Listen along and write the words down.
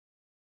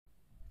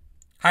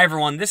Hi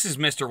everyone, this is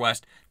Mr.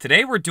 West.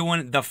 Today we're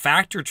doing the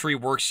factor tree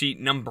worksheet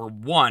number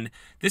 1.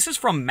 This is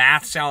from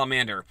Math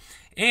Salamander.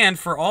 And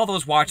for all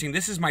those watching,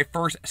 this is my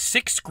first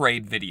 6th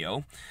grade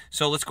video.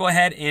 So let's go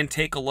ahead and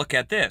take a look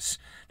at this.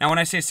 Now when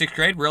I say 6th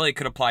grade, really it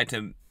could apply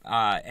to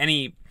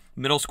any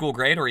middle school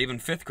grade or even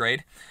 5th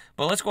grade.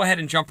 But let's go ahead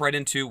and jump right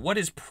into what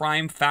is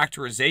prime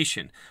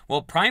factorization.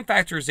 Well, prime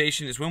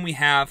factorization is when we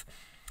have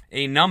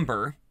a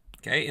number,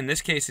 okay, in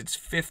this case it's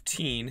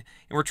 15, and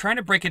we're trying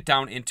to break it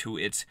down into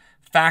its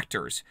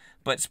factors,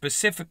 but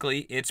specifically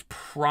it's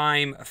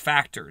prime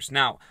factors.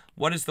 Now,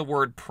 what does the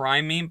word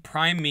prime mean?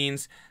 Prime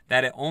means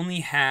that it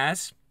only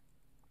has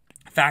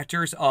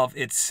factors of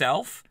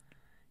itself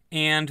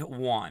and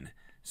 1.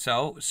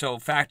 So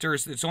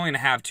factors, it's only going to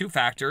have 2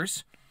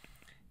 factors,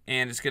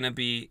 and it's going to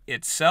be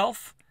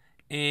itself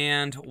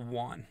and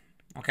 1.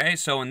 Okay,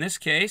 so in this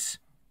case,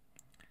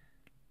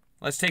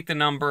 let's take the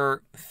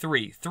number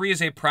 3. 3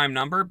 is a prime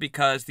number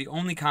because the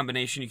only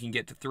combination you can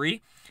get to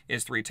 3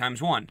 is 3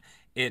 times 1.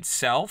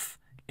 Itself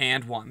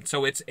and 1.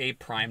 So it's a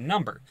prime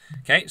number.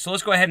 Okay, so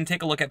let's go ahead and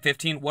take a look at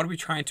 15. What are we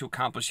trying to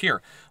accomplish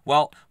here?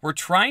 Well, we're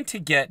trying to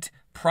get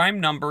prime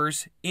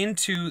numbers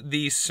into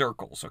these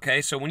circles. Okay,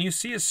 so when you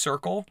see a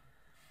circle,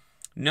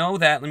 know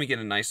that, let me get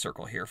a nice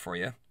circle here for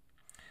you.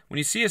 When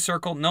you see a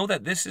circle, know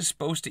that this is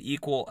supposed to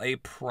equal a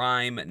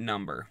prime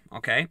number.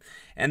 Okay,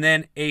 and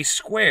then a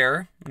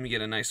square, let me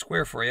get a nice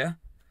square for you.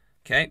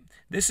 Okay,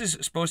 this is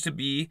supposed to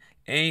be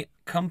a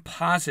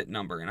composite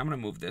number, and I'm going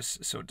to move this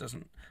so it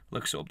doesn't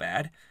look so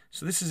bad.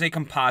 So this is a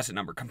composite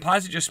number.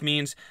 Composite just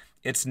means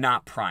it's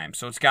not prime,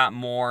 so it's got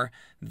more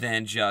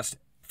than just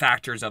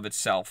factors of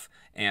itself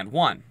and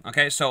 1.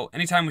 Okay, so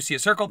anytime we see a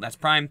circle, that's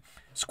prime.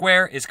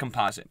 Square is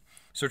composite.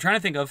 So we're trying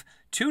to think of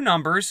 2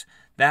 numbers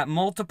that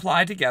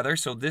multiply together,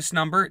 so this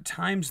number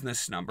times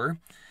this number,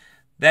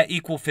 that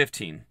equal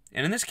 15.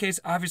 And in this case,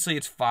 obviously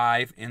it's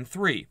 5 and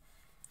 3.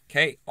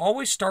 Okay,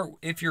 always start,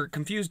 if you're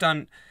confused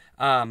on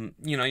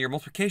your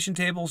multiplication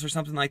tables or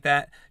something like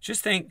that,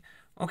 just think,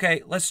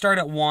 okay, let's start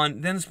at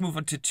 1, then let's move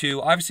on to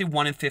 2. Obviously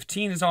 1 and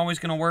 15 is always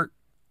going to work.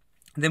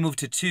 Then move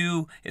to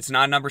 2. It's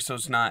not a number, so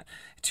it's not,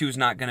 2 is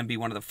not going to be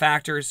one of the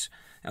factors.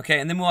 Okay,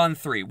 and then move on to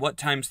 3. What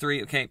times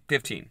 3? Okay,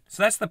 15.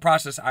 So that's the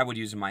process I would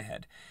use in my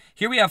head.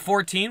 Here we have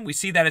 14. We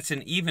see that it's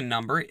an even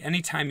number.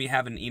 Anytime you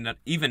have an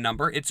even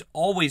number, it's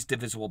always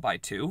divisible by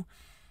 2.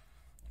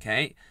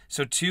 Okay,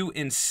 so 2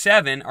 and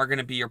 7 are going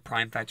to be your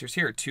prime factors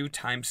here. 2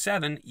 times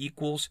 7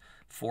 equals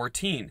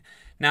 14.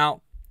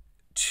 Now,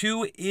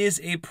 2 is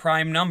a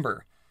prime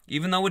number.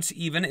 Even though it's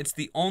even, it's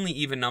the only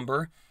even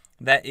number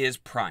that is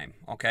prime.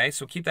 Okay,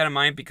 so keep that in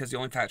mind because the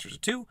only factors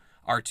of 2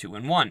 are 2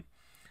 and 1.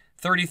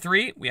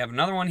 33, we have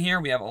another one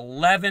here. We have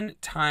 11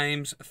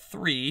 times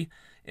 3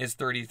 is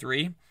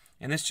 33.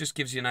 And this just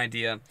gives you an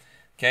idea.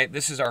 Okay,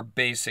 this is our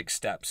basic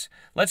steps.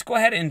 Let's go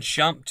ahead and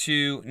jump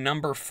to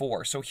number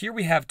 4. So here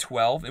we have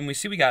 12, and we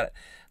see we got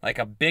like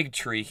a big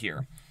tree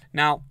here.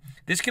 Now,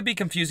 this could be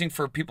confusing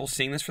for people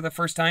seeing this for the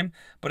first time,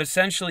 but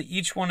essentially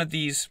each one of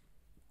these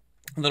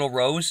little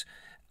rows,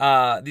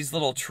 these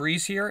little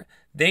trees here,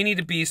 they need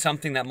to be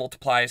something that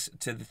multiplies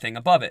to the thing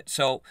above it.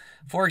 So,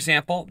 for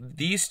example,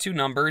 these 2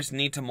 numbers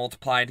need to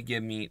multiply to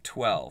give me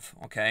 12,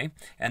 okay?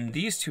 And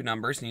these 2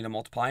 numbers need to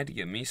multiply to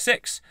give me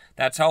 6.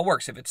 That's how it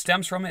works. If it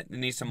stems from it, it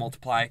needs to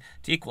multiply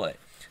to equal it.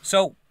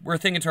 So, we're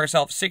thinking to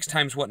ourselves, 6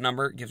 times what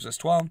number gives us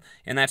 12?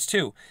 And that's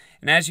 2.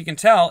 And as you can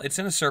tell, it's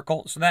in a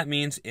circle, so that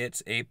means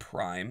it's a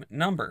prime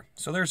number.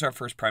 So, there's our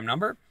first prime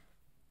number.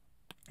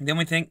 And then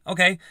we think,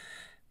 okay,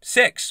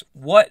 6,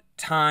 what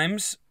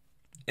times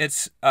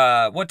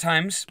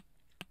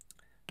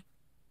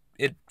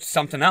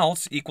something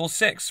else equals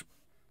 6.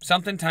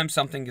 Something times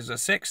something gives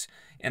us 6,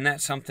 and that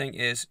something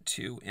is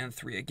 2 and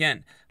 3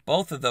 again.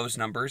 Both of those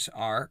numbers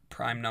are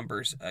prime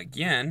numbers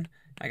again.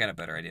 I got a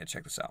better idea.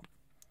 Check this out.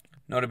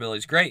 Notability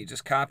is great. You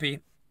just copy,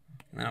 and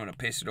then I'm going to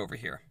paste it over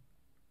here.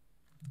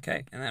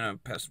 Okay, and then I'm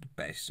going to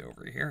paste it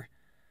over here.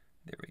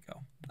 There we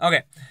go.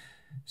 Okay.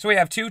 So we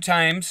have 2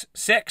 times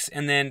 6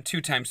 and then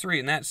 2 times 3,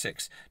 and that's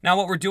 6. Now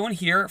what we're doing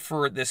here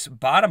for this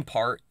bottom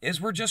part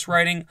is we're just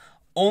writing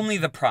only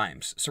the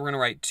primes. So we're going to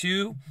write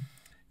 2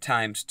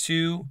 times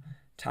 2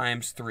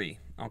 times 3.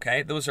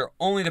 Okay, those are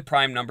only the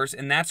prime numbers,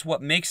 and that's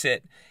what makes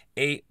it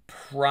a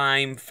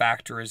prime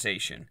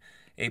factorization.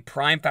 A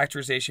prime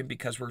factorization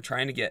because we're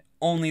trying to get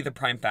only the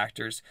prime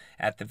factors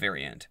at the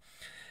very end.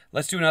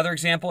 Let's do another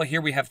example.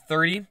 Here we have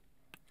 30.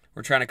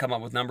 We're trying to come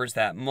up with numbers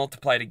that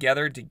multiply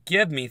together to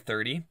give me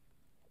 30.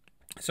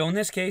 So in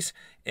this case,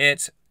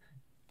 it's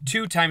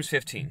 2 times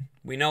 15.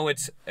 We know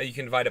it's you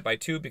can divide it by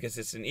 2 because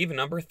it's an even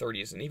number.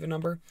 30 is an even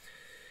number.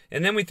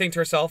 And then we think to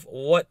ourselves,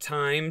 what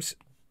times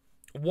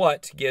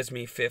what gives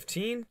me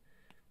 15?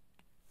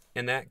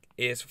 And that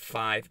is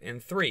 5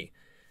 and 3.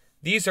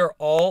 These are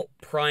all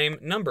prime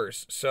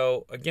numbers.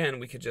 So again,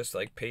 we could just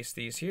like paste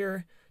these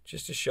here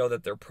just to show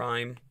that they're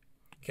prime.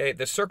 Okay,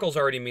 the circles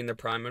already mean they're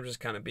prime. I'm just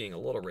kind of being a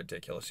little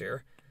ridiculous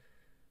here.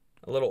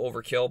 A little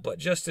overkill, but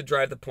just to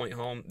drive the point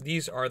home,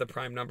 these are the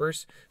prime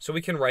numbers. So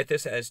we can write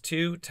this as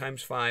 2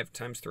 times 5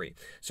 times 3.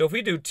 So if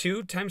we do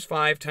 2 times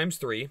 5 times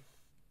 3,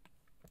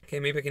 Okay,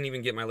 maybe I can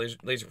even get my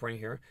laser pointing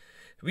here.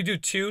 If we do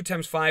 2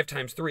 times 5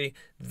 times 3,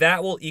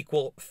 that will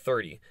equal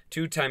 30.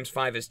 2 times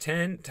 5 is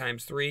 10,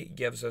 times 3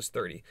 gives us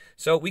 30.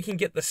 So we can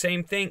get the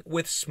same thing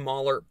with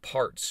smaller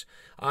parts.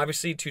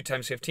 Obviously, 2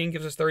 times 15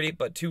 gives us 30,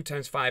 but 2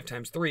 times 5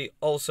 times 3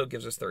 also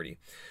gives us 30.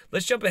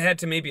 Let's jump ahead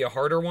to maybe a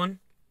harder one.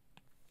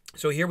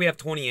 So here we have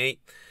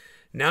 28.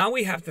 Now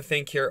we have to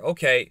think here,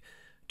 okay,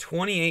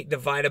 28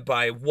 divided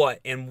by what?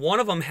 And one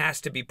of them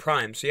has to be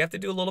prime. So you have to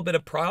do a little bit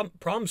of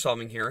problem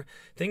solving here,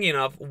 thinking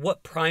of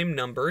what prime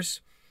numbers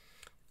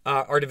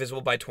are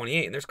divisible by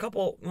 28. And there's a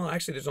couple, well,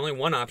 actually, there's only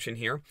one option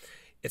here.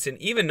 It's an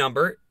even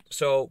number,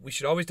 so we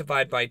should always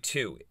divide by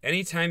 2.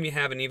 Anytime you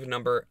have an even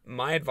number,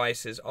 my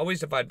advice is always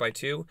divide by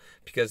 2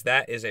 because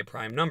that is a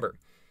prime number.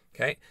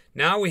 Okay,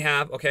 now we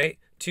have, okay,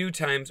 2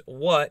 times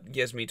what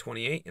gives me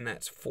 28, and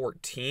that's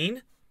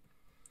 14.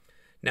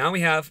 Now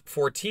we have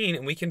 14,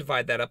 and we can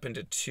divide that up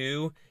into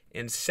 2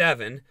 and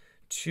 7,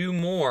 2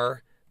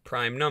 more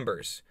prime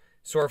numbers.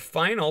 So our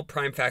final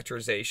prime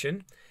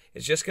factorization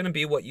is just going to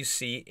be what you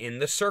see in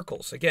the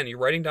circles. Again, you're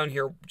writing down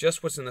here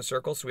just what's in the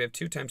circle. So we have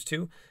 2 times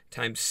 2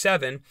 times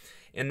 7,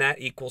 and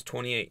that equals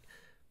 28.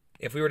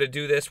 If we were to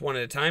do this one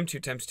at a time, 2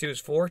 times 2 is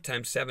 4,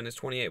 times 7 is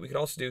 28. We could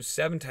also do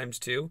 7 times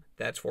 2,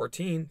 that's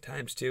 14,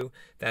 times 2,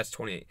 that's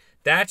 28.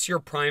 That's your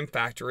prime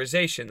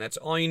factorization. That's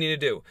all you need to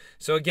do.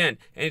 So again,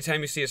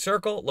 anytime you see a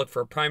circle, look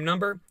for a prime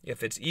number.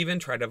 If it's even,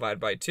 try to divide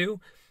by 2.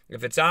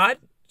 If it's odd,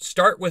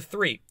 start with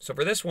 3. So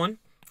for this one,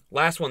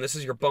 last one, this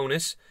is your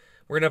bonus.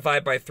 We're going to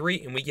divide by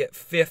 3, and we get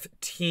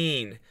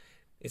 15.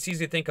 It's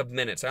easy to think of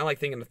minutes. I like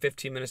thinking of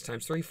 15 minutes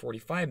times 3,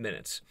 45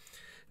 minutes.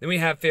 Then we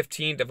have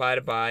 15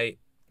 divided by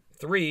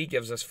 3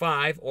 gives us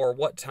 5, or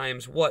what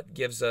times what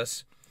gives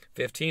us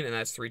 15, and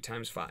that's 3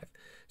 times 5.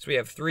 So we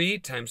have 3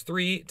 times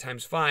 3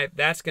 times 5.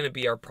 That's going to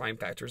be our prime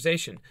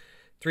factorization.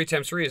 3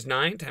 times 3 is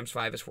 9, times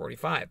 5 is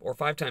 45. Or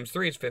 5 times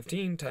 3 is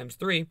 15, times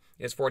 3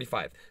 is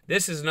 45.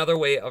 This is another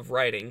way of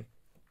writing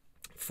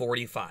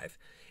 45.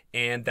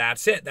 And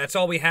that's it. That's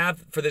all we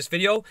have for this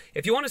video.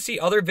 If you want to see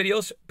other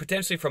videos,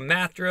 potentially from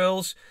Math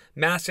Drills,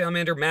 Math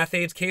Salamander, Math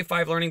Aids,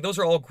 K5 Learning, those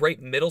are all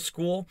great middle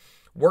school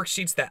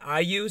worksheets that I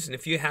use. And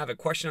if you have a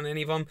question on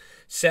any of them,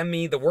 send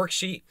me the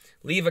worksheet,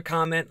 leave a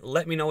comment,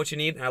 let me know what you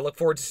need. And I look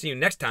forward to seeing you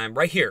next time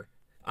right here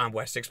on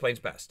West Explains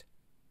Best.